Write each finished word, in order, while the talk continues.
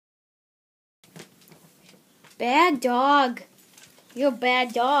Bad dog. You're a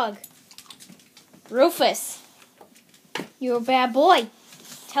bad dog. Rufus, you're a bad boy.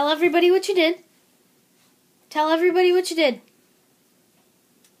 Tell everybody what you did. Tell everybody what you did.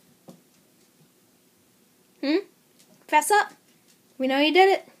 Fess up. We know you did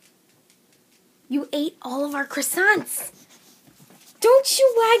it. You ate all of our croissants. Don't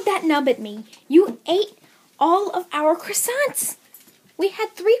you wag that nub at me. You ate all of our croissants. We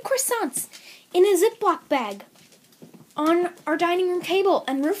had 3 croissants in a Ziploc bag on our dining room table,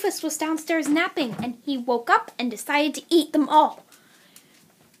 and Rufus was downstairs napping, and he woke up and decided to eat them all.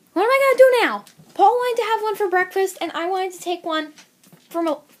 What am I going to do now? Paul wanted to have one for breakfast, and I wanted to take one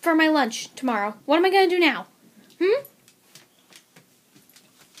for my lunch tomorrow. What am I going to do now?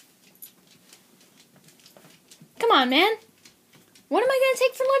 Come on, man. What am I going to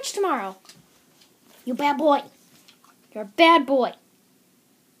take for lunch tomorrow? You bad boy. You're a bad boy.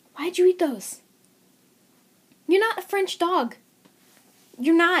 Why'd you eat those? You're not a French dog.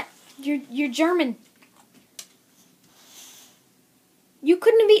 You're not. You're German. You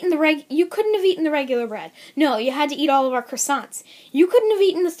couldn't have eaten the regular bread. No, you had to eat all of our croissants. You couldn't have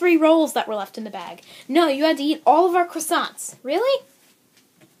eaten the 3 rolls that were left in the bag. No, you had to eat all of our croissants. Really?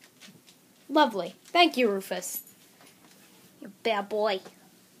 Lovely. Thank you, Rufus. You bad boy.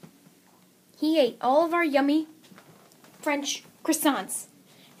 He ate all of our yummy French croissants.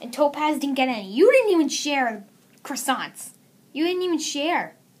 And Topaz didn't get any. You didn't even share croissants. You didn't even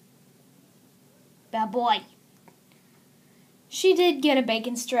share. Bad boy. She did get a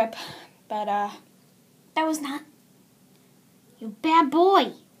bacon strip, but that was not. You bad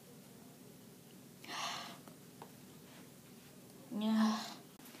boy.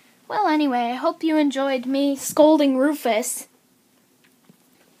 Well, anyway, I hope you enjoyed me scolding Rufus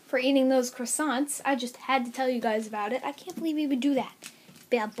for eating those croissants. I just had to tell you guys about it. I can't believe he would do that.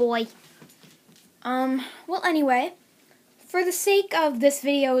 Bad boy. Well, anyway, for the sake of this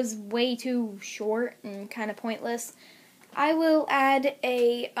video is way too short and kind of pointless, I will add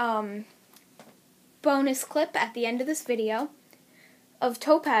a bonus clip at the end of this video of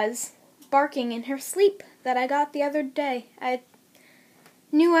Topaz barking in her sleep that I got the other day. I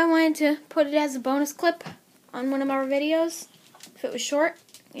knew I wanted to put it as a bonus clip on one of our videos if it was short,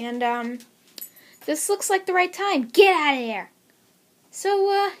 and this looks like the right time. Get out of there!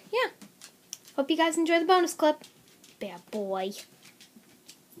 So, yeah. Hope you guys enjoy the bonus clip. Bad boy.